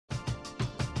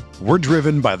We're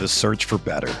driven by the search for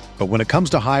better. But when it comes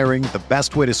to hiring, the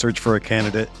best way to search for a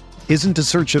candidate isn't to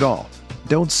search at all.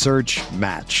 Don't search,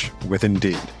 match with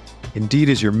Indeed. Indeed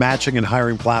is your matching and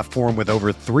hiring platform with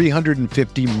over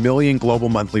 350 million global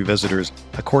monthly visitors,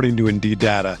 according to Indeed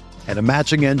data, and a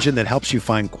matching engine that helps you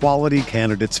find quality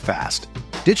candidates fast.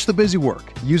 Ditch the busy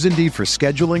work. Use Indeed for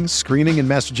scheduling, screening, and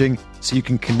messaging so you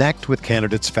can connect with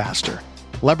candidates faster.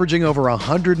 Leveraging over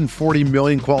 140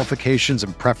 million qualifications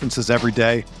and preferences every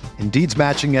day, Indeed's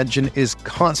matching engine is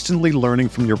constantly learning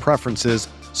from your preferences,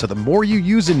 so the more you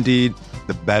use Indeed,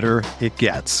 the better it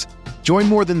gets. Join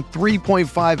more than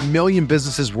 3.5 million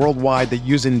businesses worldwide that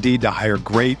use Indeed to hire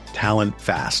great talent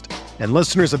fast. And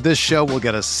listeners of this show will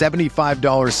get a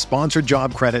 $75 sponsored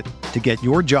job credit to get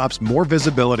your jobs more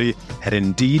visibility at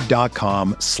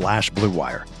Indeed.com/Blue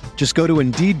Wire. Just go to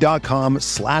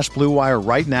Indeed.com/Blue Wire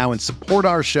right now and support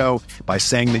our show by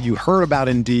saying that you heard about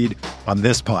Indeed on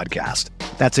this podcast.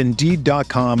 That's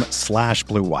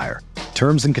Indeed.com/Blue Wire.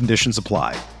 Terms and conditions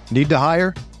apply. Need to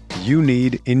hire? You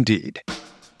need Indeed.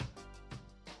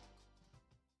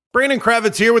 Brandon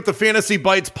Kravitz here with the Fantasy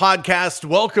Bites podcast.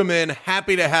 Welcome in.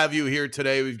 Happy to have you here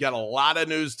today. We've got a lot of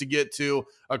news to get to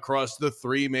across the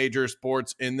three major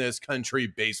sports in this country: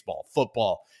 baseball,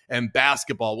 football, and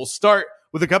basketball. We'll start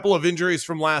with a couple of injuries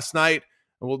from last night,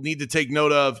 and we'll need to take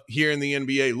note of here in the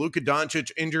NBA. Luka Doncic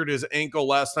injured his ankle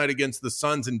last night against the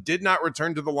Suns and did not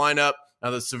return to the lineup.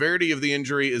 Now, the severity of the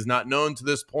injury is not known to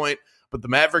this point, but the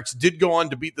Mavericks did go on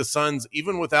to beat the Suns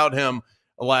even without him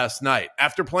last night.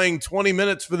 After playing 20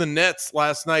 minutes for the Nets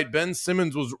last night, Ben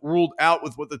Simmons was ruled out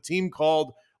with what the team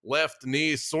called left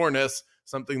knee soreness,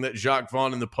 something that Jacques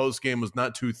Vaughn in the postgame was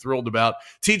not too thrilled about.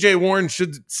 TJ Warren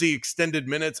should see extended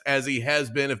minutes, as he has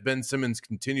been if Ben Simmons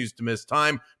continues to miss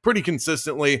time pretty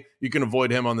consistently. You can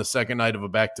avoid him on the second night of a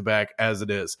back-to-back as it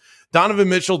is. Donovan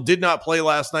Mitchell did not play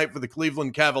last night for the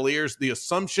Cleveland Cavaliers. The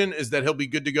assumption is that he'll be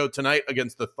good to go tonight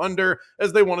against the Thunder,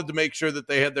 as they wanted to make sure that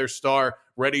they had their star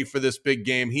ready for this big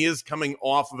game. He is coming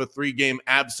off of a 3-game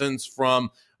absence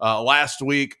from last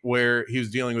week, where he was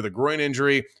dealing with a groin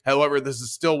injury. However, this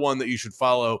is still one that you should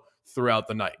follow throughout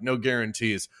the night. No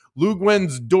guarantees.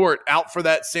 Luguentz Dort out for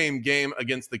that same game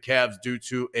against the Cavs due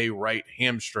to a right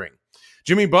hamstring.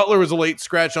 Jimmy Butler was a late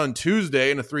scratch on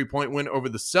Tuesday in a 3-point win over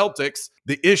the Celtics.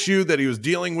 The issue that he was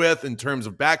dealing with in terms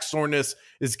of back soreness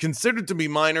is considered to be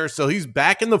minor, so he's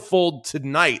back in the fold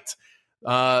tonight.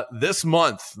 This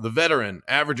month, the veteran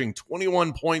averaging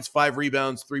 21 points, 5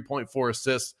 rebounds, 3.4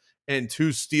 assists, and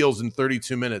 2 steals in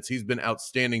 32 minutes. He's been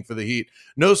outstanding for the Heat.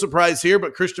 No surprise here,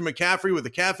 but Christian McCaffrey with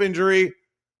a calf injury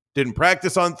didn't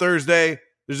practice on Thursday.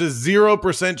 There's a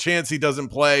 0% chance he doesn't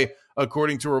play,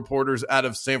 according to reporters out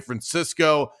of San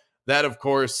Francisco. That, of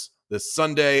course, this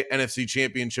Sunday NFC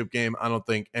Championship game, I don't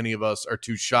think any of us are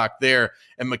too shocked there.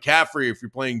 And McCaffrey, if you're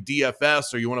playing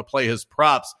DFS or you want to play his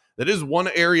props, that is one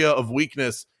area of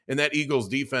weakness in that Eagles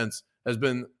defense, has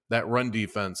been that run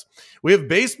defense. We have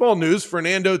baseball news.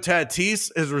 Fernando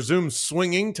Tatis has resumed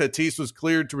swinging. Tatis was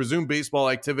cleared to resume baseball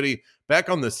activity back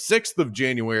on the 6th of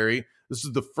January. This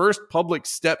is the first public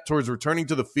step towards returning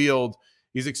to the field.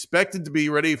 He's expected to be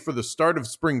ready for the start of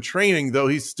spring training, though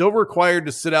he's still required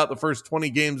to sit out the first 20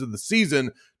 games of the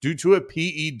season due to a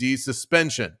PED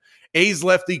suspension. A's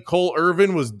lefty Cole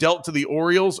Irvin was dealt to the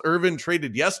Orioles. Irvin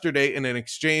traded yesterday in an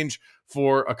exchange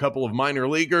for a couple of minor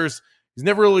leaguers. He's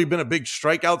never really been a big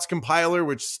strikeouts compiler,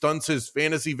 which stunts his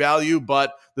fantasy value,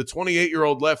 but the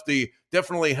 28-year-old lefty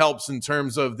definitely helps in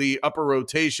terms of the upper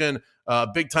rotation.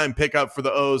 Big-time pickup for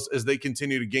the O's as they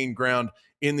continue to gain ground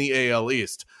in the AL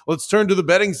East. Let's turn to the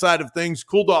betting side of things.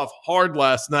 Cooled off hard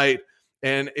last night,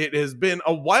 and it has been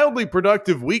a wildly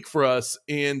productive week for us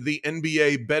in the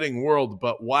NBA betting world.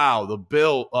 But wow, the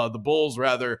Bulls,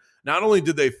 not only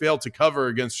did they fail to cover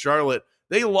against Charlotte,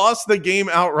 they lost the game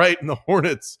outright, and the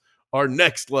Hornets are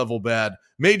next level bad.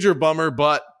 Major bummer,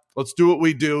 but let's do what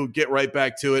we do. Get right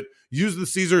back to it. Use the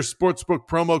Caesars Sportsbook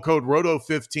promo code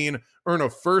ROTO15. Earn a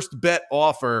first bet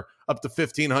offer up to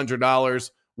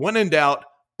 $1,500. When in doubt,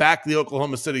 back the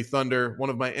Oklahoma City Thunder, one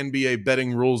of my NBA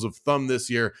betting rules of thumb this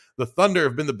year. The Thunder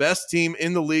have been the best team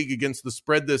in the league against the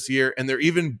spread this year, and they're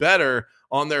even better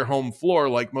on their home floor,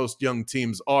 like most young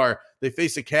teams are. They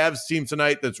face a Cavs team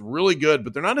tonight that's really good,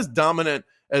 but they're not as dominant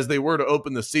as they were to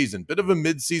open the season. Bit of a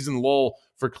midseason lull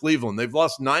for Cleveland. They've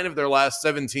lost 9 of their last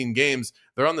 17 games.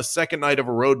 They're on the second night of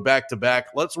a road back-to-back.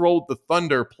 Let's roll with the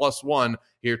Thunder +1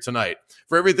 here tonight.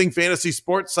 For everything fantasy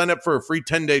sports, sign up for a free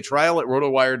 10-day trial at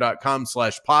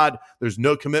rotowire.com/pod. There's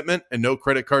no commitment and no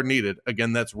credit card needed.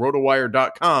 Again, that's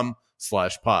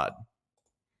rotowire.com/pod.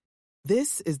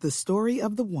 This is the story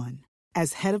of the one.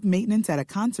 As head of maintenance at a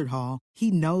concert hall,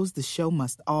 he knows the show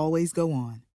must always go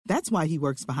on. That's why he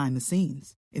works behind the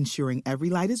scenes, ensuring every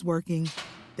light is working,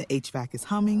 the HVAC is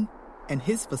humming, and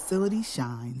his facility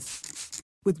shines.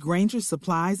 With Grainger's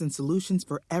supplies and solutions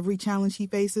for every challenge he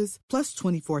faces, plus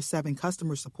 24/7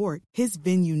 customer support, his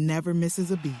venue never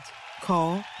misses a beat.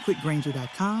 Call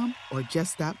quickgrainger.com or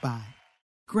just stop by.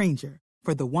 Grainger,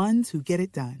 for the ones who get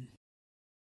it done.